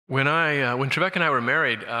When Trebek and I were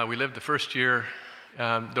married, we lived the first year,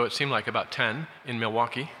 though it seemed like about 10, in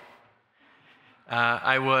Milwaukee.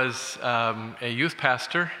 I was a youth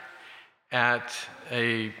pastor at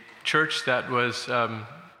a church that was,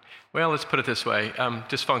 let's put it this way,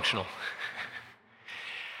 dysfunctional.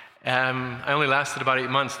 I only lasted about 8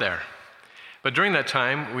 months there. But during that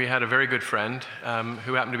time, we had a very good friend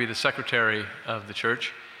who happened to be the secretary of the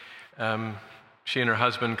church. She and her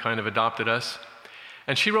husband kind of adopted us.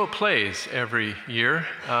 And she wrote plays every year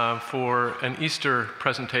for an Easter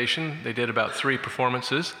presentation. They did about 3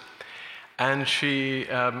 performances. And she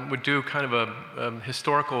would do kind of a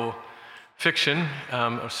historical fiction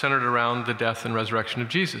centered around the death and resurrection of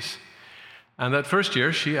Jesus. And that first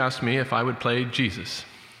year, she asked me if I would play Jesus.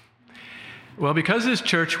 Well, because this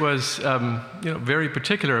church was very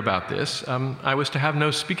particular about this, I was to have no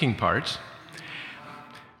speaking parts,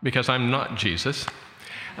 because I'm not Jesus.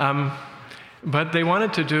 But they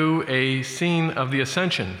wanted to do a scene of the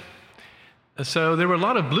Ascension. So there were a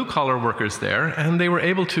lot of blue-collar workers there, and they were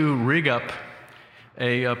able to rig up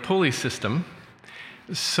a pulley system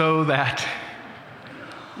so that,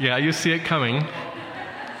 you see it coming,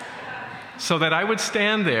 so that I would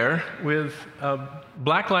stand there with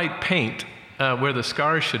blacklight paint where the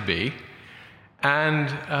scars should be,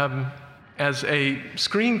 and as a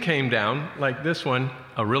screen came down, like this one,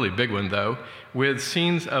 a really big one though, with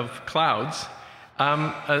scenes of clouds,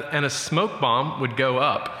 and a smoke bomb would go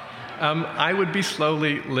up, I would be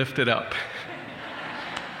slowly lifted up.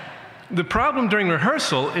 The problem during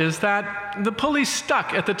rehearsal is that the pulley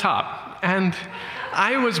stuck at the top, and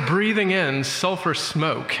I was breathing in sulfur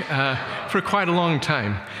smoke for quite a long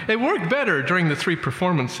time. It worked better during the 3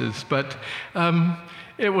 performances, but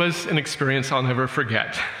it was an experience I'll never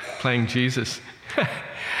forget, playing Jesus.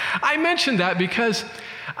 I mentioned that because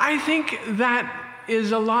I think that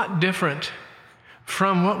is a lot different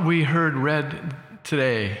from what we heard read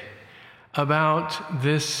today about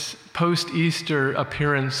this post-Easter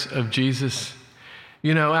appearance of Jesus.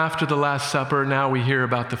 After the Last Supper, now we hear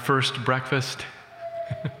about the first breakfast.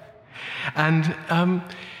 And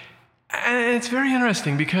it's very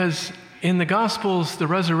interesting because in the Gospels, the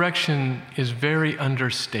resurrection is very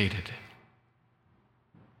understated.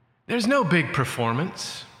 There's no big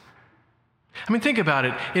performance. Think about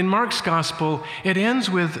it. In Mark's Gospel, it ends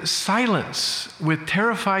with silence, with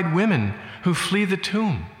terrified women who flee the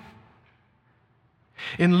tomb.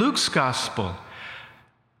 In Luke's Gospel,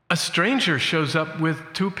 a stranger shows up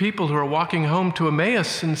with 2 people who are walking home to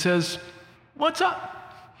Emmaus and says, "What's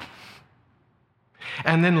up?"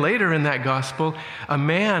 And then later in that Gospel, a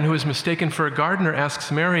man who is mistaken for a gardener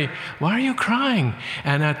asks Mary, "Why are you crying?"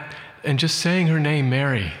 And just saying her name,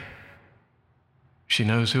 Mary, she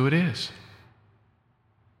knows who it is.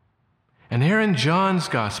 And here in John's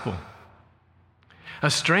Gospel, a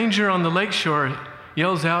stranger on the lakeshore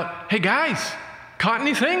yells out, "Hey guys, caught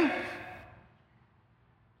anything?"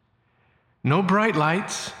 No bright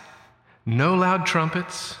lights, no loud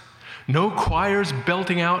trumpets, no choirs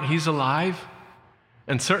belting out "He's alive,"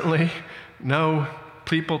 and certainly no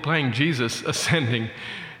people playing Jesus ascending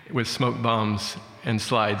with smoke bombs and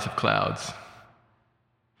slides of clouds.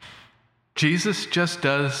 Jesus just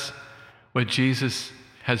does what Jesus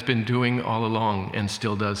has been doing all along and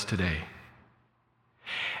still does today.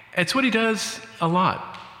 It's what he does a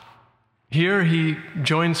lot. Here he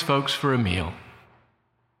joins folks for a meal,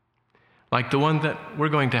 like the one that we're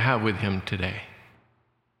going to have with him today.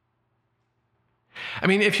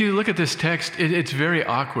 If you look at this text, it's very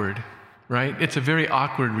awkward, right? It's a very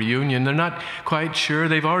awkward reunion. They're not quite sure.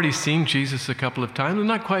 They've already seen Jesus a couple of times. They're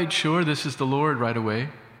not quite sure this is the Lord right away.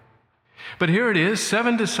 But here it is,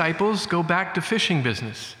 7 disciples go back to fishing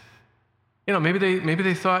business. Maybe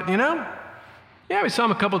they thought, we saw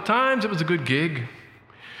him a couple of times. It was a good gig.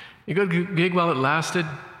 A good gig while it lasted.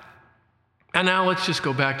 And now let's just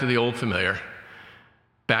go back to the old familiar,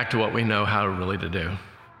 back to what we know how really to do.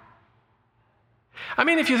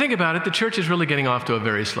 If you think about it, the church is really getting off to a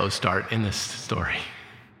very slow start in this story.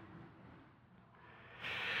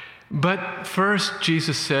 But first,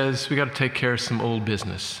 Jesus says we got to take care of some old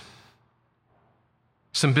business.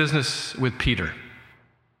 Some business with Peter.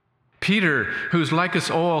 Peter, who's like us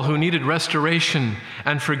all, who needed restoration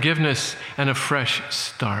and forgiveness and a fresh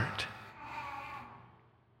start.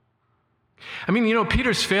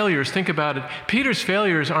 Peter's failures, think about it. Peter's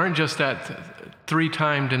failures aren't just that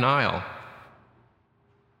 3-time denial.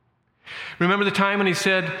 Remember the time when he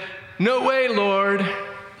said, "No way, Lord."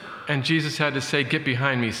 And Jesus had to say, "Get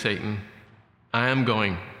behind me, Satan. I am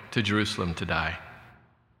going to Jerusalem to die."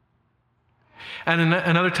 And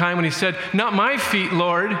another time when he said, "Not my feet,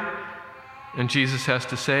 Lord." And Jesus has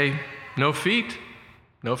to say, "No feet,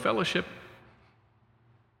 no fellowship.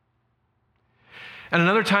 And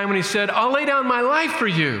another time when he said, I'll lay down my life for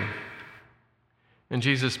you. And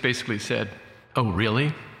Jesus basically said, oh,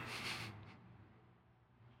 really?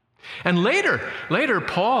 And later,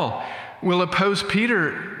 Paul will oppose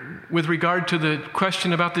Peter with regard to the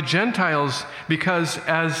question about the Gentiles, because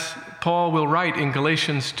as Paul will write in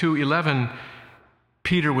Galatians 2:11,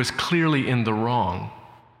 Peter was clearly in the wrong.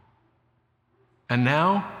 And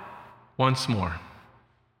now, once more.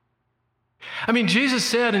 I mean, Jesus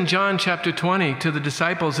said in John chapter 20 to the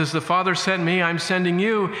disciples, as the Father sent me, I'm sending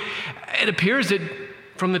you. It appears that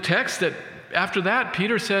from the text that after that,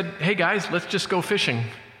 Peter said, hey guys, let's just go fishing.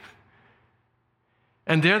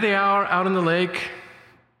 And there they are out in the lake,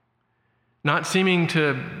 not seeming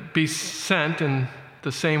to be sent in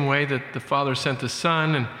the same way that the Father sent the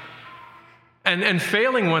Son, and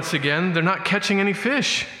failing once again. They're not catching any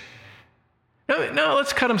fish. No,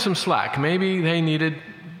 let's cut them some slack. Maybe they needed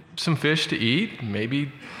some fish to eat.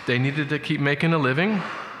 Maybe they needed to keep making a living.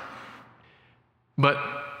 But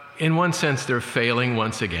in one sense, they're failing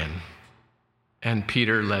once again. And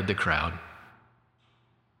Peter led the crowd.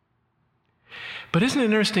 But isn't it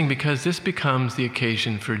interesting, because this becomes the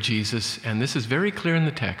occasion for Jesus, and this is very clear in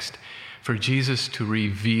the text, for Jesus to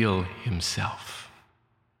reveal himself.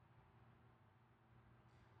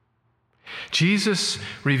 Jesus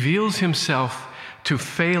reveals himself to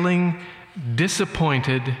failing,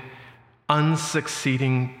 disappointed,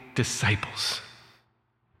 unsucceeding disciples.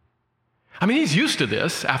 I mean, he's used to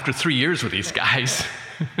this after 3 years with these guys.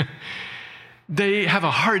 They have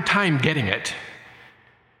a hard time getting it,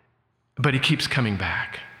 but he keeps coming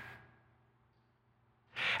back.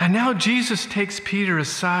 And now Jesus takes Peter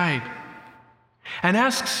aside and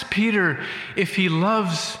asks Peter if he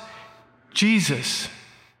loves Jesus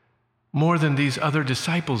more than these other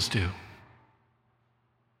disciples do.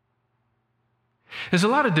 There's a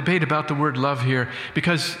lot of debate about the word love here,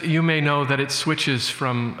 because you may know that it switches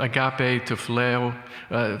from agape to phileo,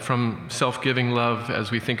 from self-giving love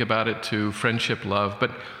as we think about it to friendship love.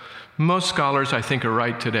 But most scholars, I think, are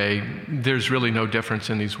right today. There's really no difference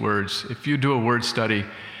in these words. If you do a word study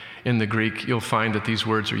in the Greek, you'll find that these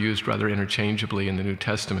words are used rather interchangeably in the New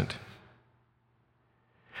Testament.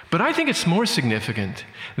 But I think it's more significant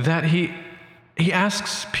that he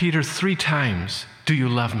asks Peter 3 times, do you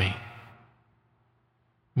love me?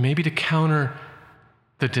 Maybe to counter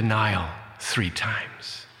the denial 3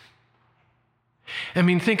 times. I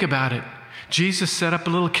mean, think about it. Jesus set up a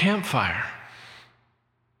little campfire.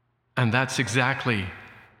 And that's exactly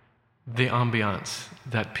the ambiance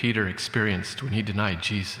that Peter experienced when he denied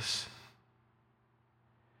Jesus.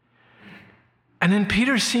 And then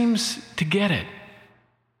Peter seems to get it,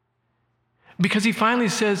 because he finally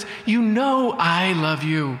says, you know I love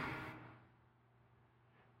you.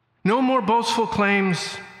 No more boastful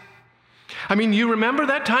claims. I mean, you remember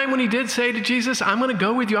that time when he did say to Jesus, I'm going to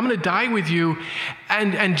go with you, I'm going to die with you.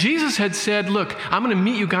 And Jesus had said, look, I'm going to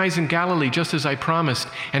meet you guys in Galilee just as I promised.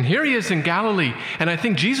 And here he is in Galilee. And I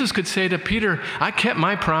think Jesus could say to Peter, I kept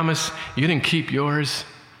my promise, you didn't keep yours.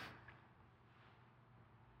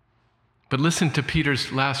 But listen to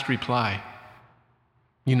Peter's last reply.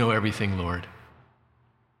 You know everything, Lord.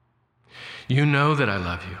 You know that I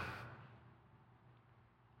love you.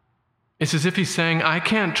 It's as if he's saying, I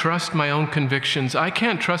can't trust my own convictions. I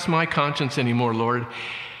can't trust my conscience anymore, Lord.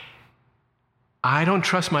 I don't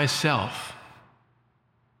trust myself,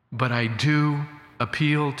 but I do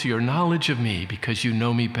appeal to your knowledge of me, because you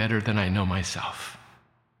know me better than I know myself.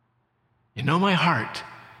 You know my heart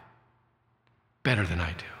better than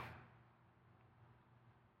I do.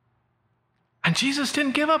 And Jesus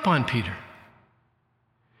didn't give up on Peter,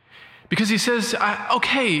 because he says,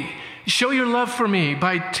 okay, show your love for me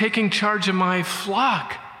by taking charge of my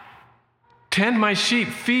flock. Tend my sheep,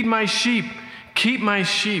 feed my sheep, keep my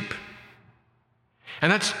sheep.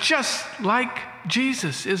 And that's just like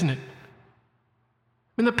Jesus, isn't it?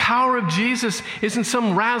 I mean, the power of Jesus isn't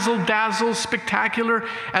some razzle-dazzle, spectacular,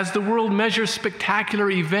 as the world measures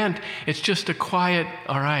spectacular event. It's just a quiet,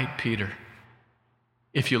 all right, Peter,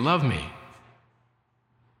 if you love me,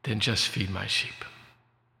 then just feed my sheep.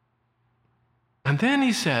 And then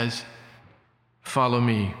he says, follow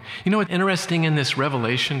me. You know what's interesting in this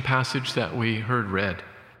Revelation passage that we heard read?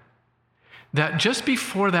 That just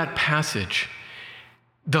before that passage,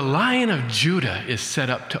 the Lion of Judah is set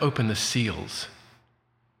up to open the seals.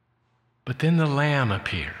 But then the Lamb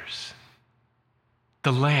appears.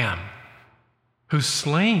 The Lamb who's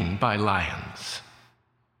slain by lions.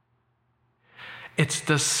 It's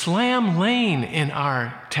the slam lane in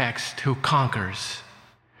our text who conquers,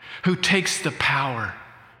 who takes the power,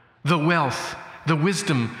 the wealth, the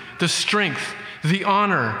wisdom, the strength, the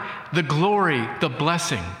honor, the glory, the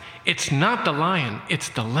blessing. It's not the lion, it's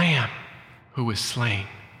the lamb who was slain.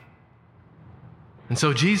 And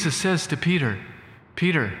so Jesus says to Peter,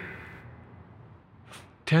 Peter,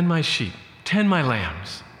 tend my sheep, tend my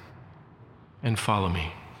lambs, and follow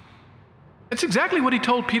me. It's exactly what he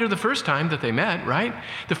told Peter the first time that they met, right?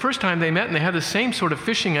 The first time they met and they had the same sort of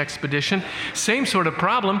fishing expedition, same sort of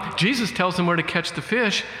problem. Jesus tells them where to catch the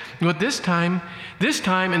fish. But this time,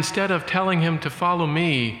 instead of telling him to follow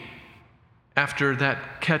me after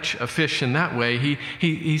that catch a fish in that way,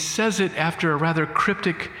 he says it after a rather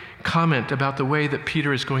cryptic comment about the way that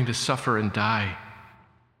Peter is going to suffer and die.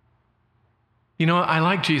 You know, I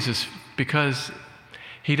like Jesus because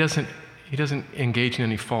he doesn't engage in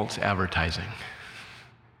any false advertising.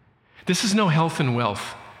 This is no health and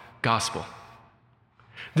wealth gospel.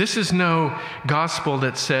 This is no gospel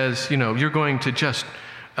that says, you're going to just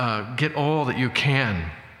get all that you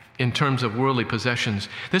can in terms of worldly possessions.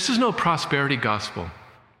 This is no prosperity gospel.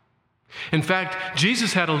 In fact,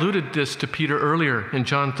 Jesus had alluded this to Peter earlier in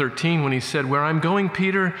John 13 when he said, "Where I'm going,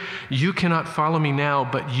 Peter, you cannot follow me now,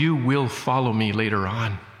 but you will follow me later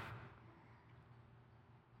on."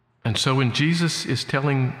 And so when Jesus is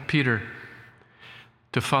telling Peter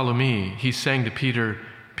to follow me, he's saying to Peter,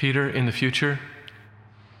 Peter, in the future,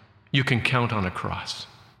 you can count on a cross.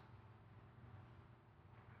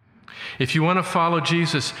 If you want to follow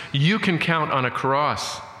Jesus, you can count on a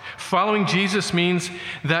cross. Following Jesus means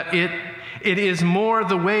that it is more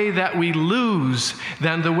the way that we lose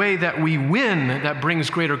than the way that we win that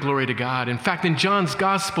brings greater glory to God. In fact, in John's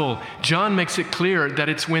gospel, John makes it clear that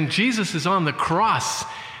it's when Jesus is on the cross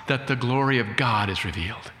that the glory of God is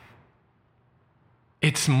revealed.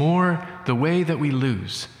 It's more the way that we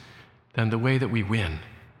lose than the way that we win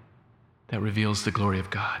that reveals the glory of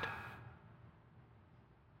God.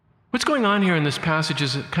 What's going on here in this passage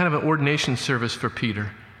is kind of an ordination service for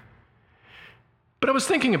Peter. But I was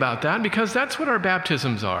thinking about that because that's what our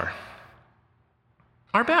baptisms are.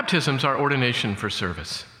 Our baptisms are ordination for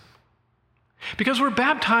service. Because we're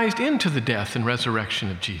baptized into the death and resurrection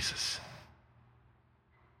of Jesus.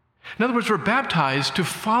 In other words, we're baptized to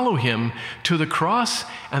follow him to the cross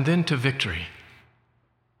and then to victory.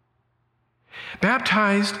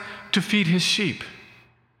 Baptized to feed his sheep.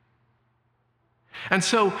 And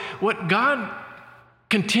so what God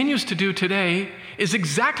continues to do today is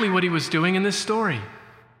exactly what he was doing in this story.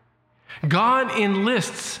 God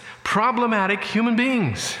enlists problematic human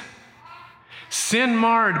beings,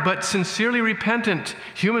 sin-marred but sincerely repentant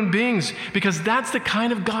human beings, because that's the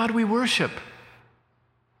kind of God we worship.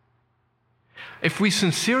 If we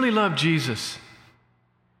sincerely love Jesus,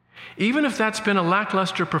 even if that's been a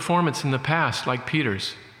lackluster performance in the past, like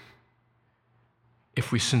Peter's,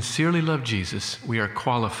 if we sincerely love Jesus, we are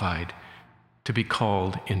qualified to be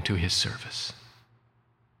called into his service.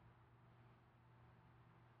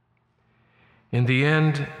 In the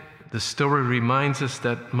end, the story reminds us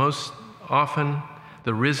that most often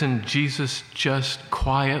the risen Jesus just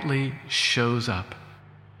quietly shows up,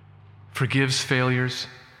 forgives failures,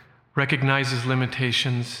 recognizes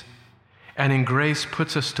limitations, and in grace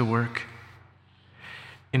puts us to work.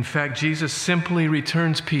 In fact, Jesus simply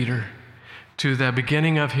returns Peter to the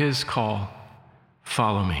beginning of his call,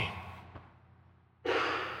 follow me.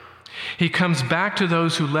 He comes back to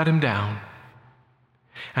those who let him down,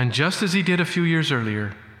 and just as he did a few years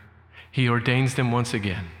earlier, he ordains them once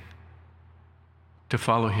again to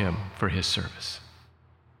follow him for his service.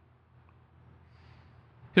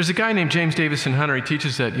 There's a guy named James Davison Hunter. He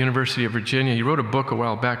teaches at University of Virginia. He wrote a book a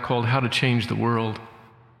while back called How to Change the World.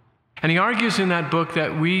 And he argues in that book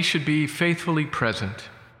that we should be faithfully present.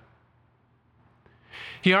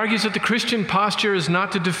 He argues that the Christian posture is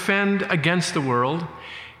not to defend against the world.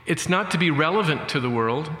 It's not to be relevant to the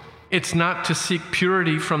world. It's not to seek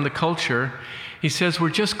purity from the culture. He says we're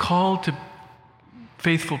just called to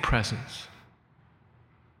faithful presence.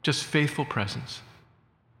 Just faithful presence.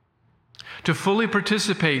 To fully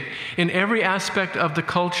participate in every aspect of the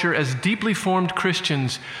culture as deeply formed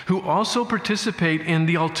Christians who also participate in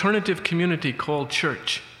the alternative community called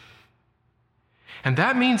church. And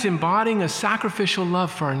that means embodying a sacrificial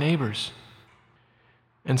love for our neighbors.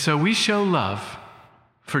 And so we show love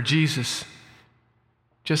for Jesus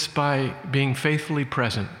just by being faithfully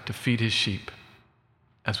present to feed his sheep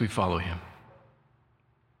as we follow him.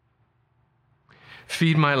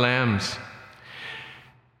 Feed my lambs.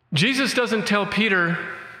 Jesus doesn't tell Peter,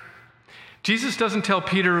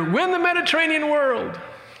 win the Mediterranean world.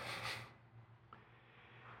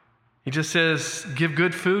 He just says, give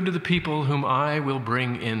good food to the people whom I will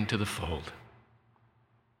bring into the fold.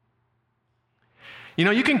 You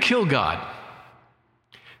know, you can kill God.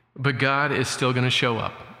 but God is still going to show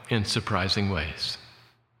up in surprising ways.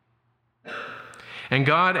 And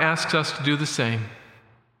God asks us to do the same,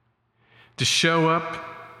 to show up,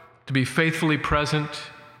 to be faithfully present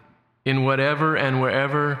in whatever and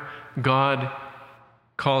wherever God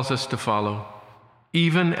calls us to follow,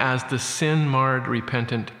 even as the sin-marred,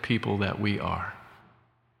 repentant people that we are.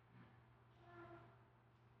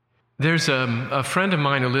 There's a friend of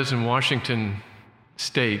mine who lives in Washington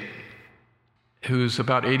State who's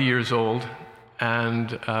about 80 years old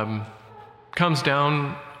and comes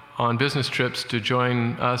down on business trips to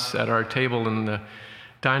join us at our table in the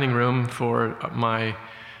dining room for my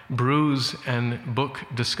brews and book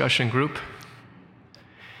discussion group.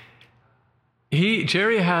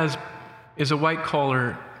 Jerry is a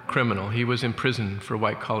white-collar criminal. He was in prison for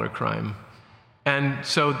white-collar crime. And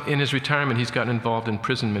so in his retirement, he's gotten involved in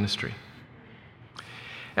prison ministry.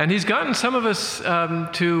 And he's gotten some of us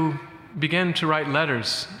to begin to write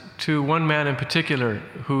letters to one man in particular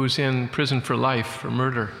who's in prison for life for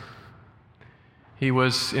murder. He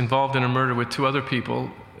was involved in a murder with 2 other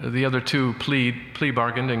people. The other 2 plea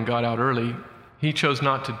bargained and got out early. He chose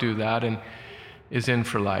not to do that and is in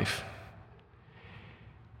for life.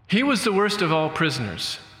 He was the worst of all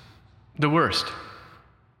prisoners. The worst.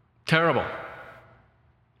 Terrible.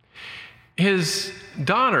 His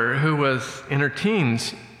daughter, who was in her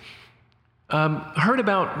teens, heard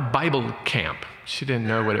about Bible camp. She didn't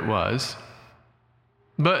know what it was,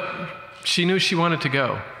 but she knew she wanted to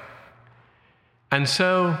go. And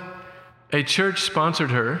so a church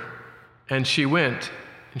sponsored her, and she went,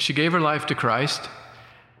 and she gave her life to Christ,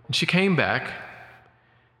 and she came back,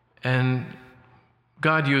 and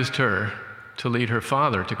God used her to lead her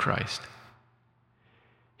father to Christ.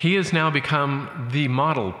 He has now become the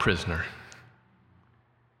model prisoner.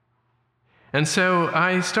 And so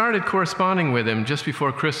I started corresponding with him just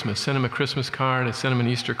before Christmas, sent him a Christmas card, I sent him an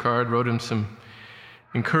Easter card, wrote him some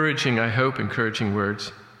encouraging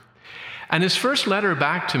words. And his first letter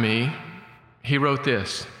back to me, he wrote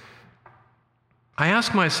this: I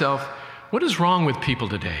ask myself, what is wrong with people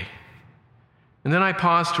today? And then I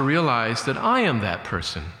paused to realize that I am that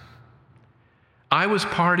person. I was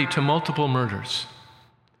party to multiple murders.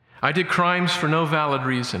 I did crimes for no valid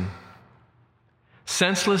reason.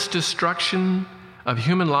 Senseless destruction of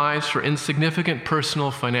human lives for insignificant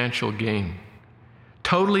personal financial gain.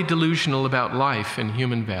 Totally delusional about life and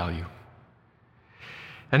human value.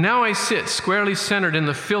 And now I sit squarely centered in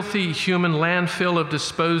the filthy human landfill of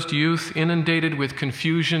disposed youth, inundated with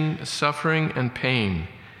confusion, suffering, and pain.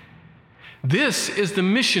 This is the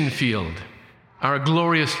mission field our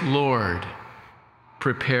glorious Lord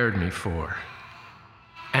prepared me for.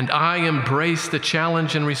 And I embrace the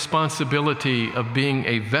challenge and responsibility of being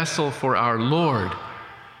a vessel for our Lord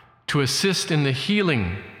to assist in the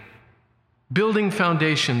healing, building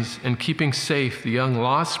foundations, and keeping safe the young,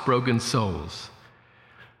 lost, broken souls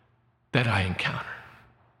that I encounter.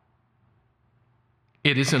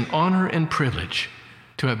 It is an honor and privilege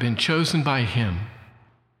to have been chosen by Him.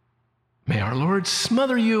 May our Lord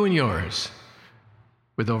smother you and yours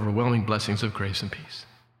with overwhelming blessings of grace and peace.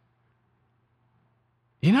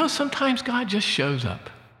 You know, sometimes God just shows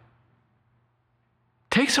up,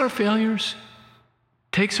 takes our failures,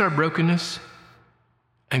 takes our brokenness,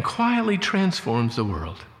 and quietly transforms the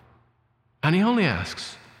world. And He only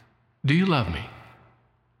asks, do you love me?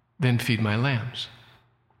 Then feed my lambs.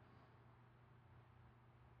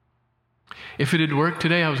 If it had worked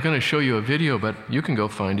today, I was going to show you a video, but you can go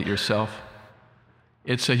find it yourself.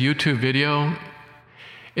 It's a YouTube video.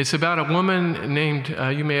 It's about a woman named,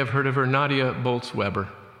 you may have heard of her, Nadia Bolz-Weber.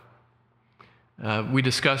 We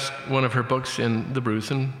discussed one of her books in the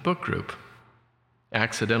Brusen book group,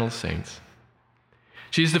 Accidental Saints.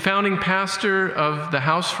 She's the founding pastor of the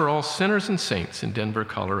House for All Sinners and Saints in Denver,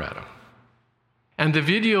 Colorado. And the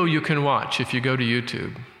video you can watch if you go to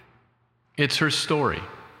YouTube. It's her story.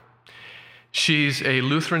 She's a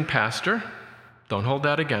Lutheran pastor. Don't hold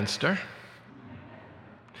that against her.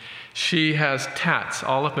 She has tats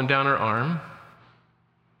all up and down her arm.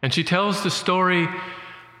 And she tells the story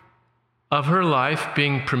of her life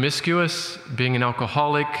being promiscuous, being an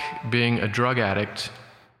alcoholic, being a drug addict,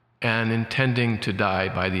 and intending to die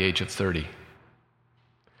by the age of 30.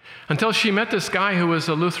 Until she met this guy who was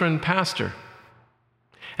a Lutheran pastor.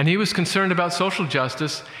 And he was concerned about social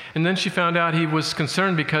justice, and then she found out he was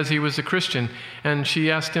concerned because he was a Christian. And she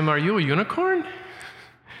asked him, are you a unicorn?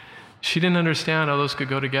 She didn't understand how those could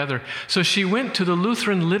go together. So she went to the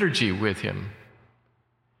Lutheran liturgy with him,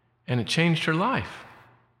 and it changed her life.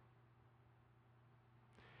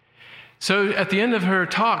 So at the end of her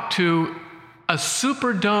talk to a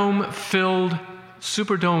Superdome-filled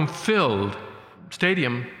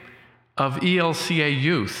stadium of ELCA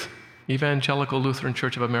youth, Evangelical Lutheran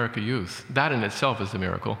Church of America youth. That in itself is a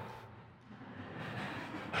miracle.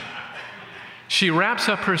 She wraps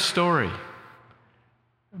up her story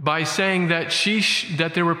by saying that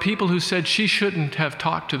that there were people who said she shouldn't have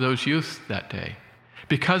talked to those youth that day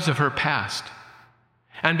because of her past.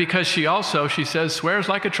 And because she says, swears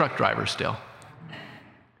like a truck driver still.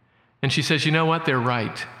 And she says, you know what? They're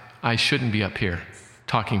right. I shouldn't be up here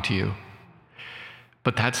talking to you.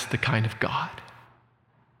 But that's the kind of God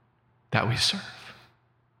that we serve.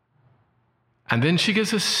 And then she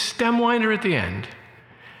gives a stem winder at the end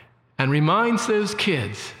and reminds those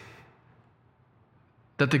kids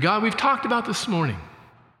that the God we've talked about this morning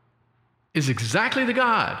is exactly the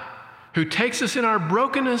God who takes us in our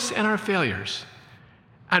brokenness and our failures.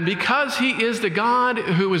 And because he is the God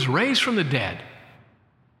who was raised from the dead,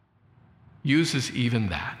 uses even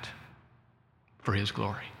that for his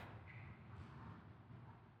glory.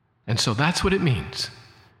 And so that's what it means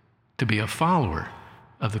to be a follower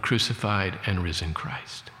of the crucified and risen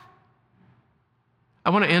Christ. I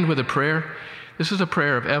want to end with a prayer. This is a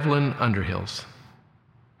prayer of Evelyn Underhill's,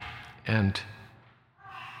 and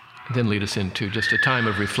then lead us into just a time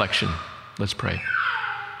of reflection. Let's pray.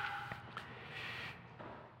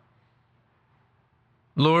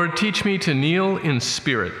 Lord, teach me to kneel in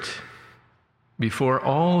spirit before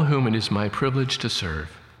all whom it is my privilege to serve,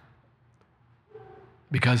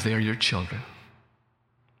 because they are your children.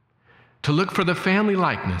 To look for the family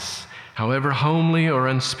likeness, however homely or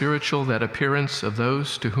unspiritual that appearance of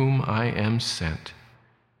those to whom I am sent,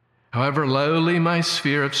 however lowly my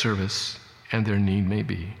sphere of service and their need may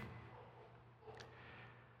be.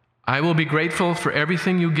 I will be grateful for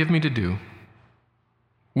everything you give me to do,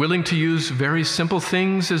 willing to use very simple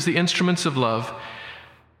things as the instruments of love,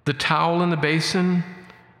 the towel and the basin,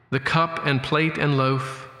 the cup and plate and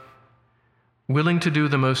loaf, willing to do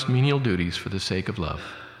the most menial duties for the sake of love.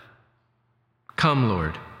 Come,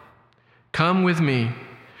 Lord, come with me,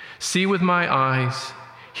 see with my eyes,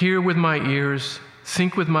 hear with my ears,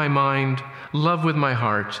 think with my mind, love with my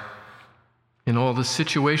heart, in all the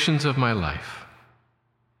situations of my life.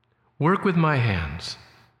 Work with my hands,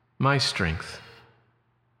 my strength.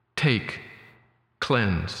 Take,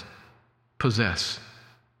 cleanse, possess,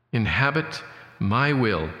 inhabit my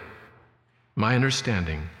will, my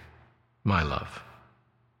understanding, my love.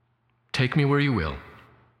 Take me where you will,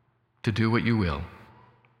 to do what you will,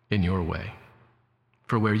 in your way.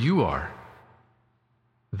 For where you are,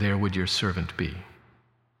 there would your servant be.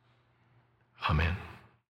 Amen.